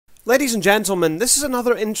Ladies and gentlemen, this is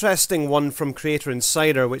another interesting one from Creator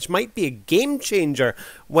Insider, which might be a game changer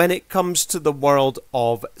when it comes to the world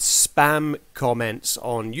of spam comments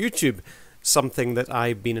on YouTube, something that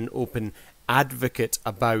I've been an open advocate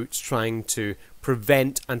about trying to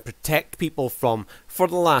prevent and protect people from for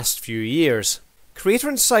the last few years. Creator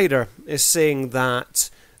Insider is saying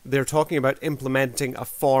that they're talking about implementing a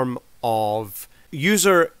form of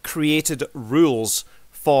user-created rules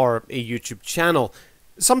for a YouTube channel.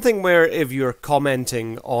 Something where if you're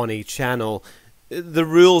commenting on a channel, the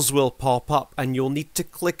rules will pop up and you'll need to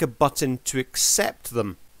click a button to accept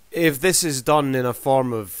them. If this is done in a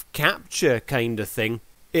form of CAPTCHA kind of thing,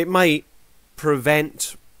 it might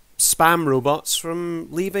prevent spam robots from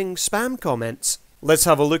leaving spam comments. Let's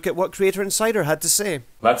have a look at what Creator Insider had to say.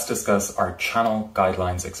 Let's discuss our channel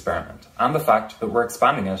guidelines experiment and the fact that we're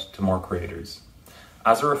expanding it to more creators.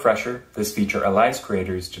 As a refresher, this feature allows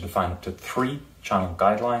creators to define up to 3 channel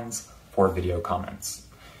guidelines for video comments.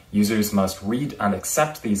 Users must read and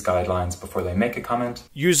accept these guidelines before they make a comment.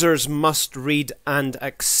 Users must read and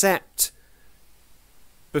accept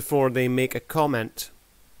before they make a comment.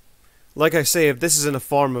 Like I say, if this is in a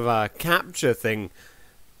form of a CAPTCHA thing,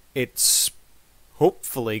 it's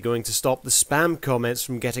hopefully going to stop the spam comments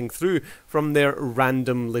from getting through from their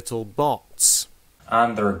random little bots.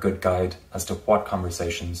 And they're a good guide as to what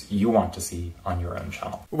conversations you want to see on your own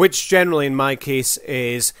channel. Which generally in my case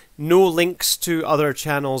is no links to other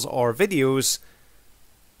channels or videos,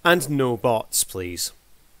 and no bots please.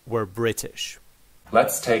 We're British.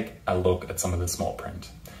 Let's take a look at some of the small print.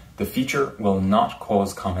 The feature will not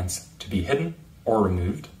cause comments to be hidden or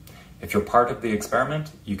removed. If you're part of the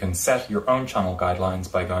experiment, you can set your own channel guidelines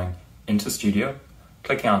by going into Studio,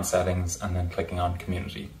 clicking on Settings, and then clicking on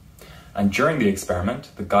Community. And during the experiment,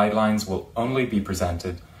 the guidelines will only be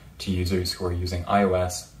presented to users who are using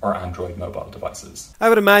iOS or Android mobile devices. I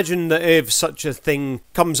would imagine that if such a thing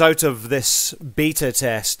comes out of this beta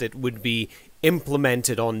test, it would be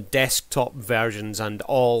implemented on desktop versions and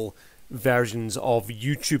all versions of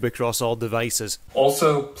YouTube across all devices.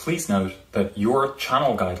 Also, please note that your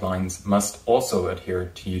channel guidelines must also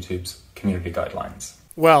adhere to YouTube's community guidelines.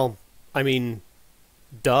 Well, I mean,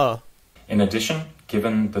 duh. In addition,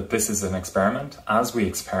 given that this is an experiment, as we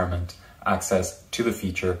experiment, access to the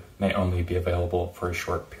feature may only be available for a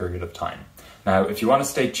short period of time. Now, if you want to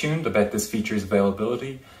stay tuned about this feature's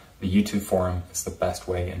availability, the YouTube forum is the best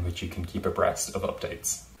way in which you can keep abreast of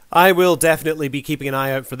updates. I will definitely be keeping an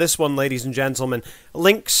eye out for this one, ladies and gentlemen.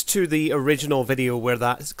 Links to the original video where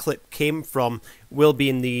that clip came from will be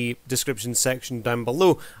in the description section down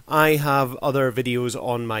below. I have other videos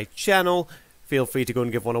on my channel. Feel free to go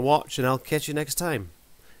and give one a watch, and I'll catch you next time.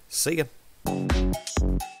 See ya.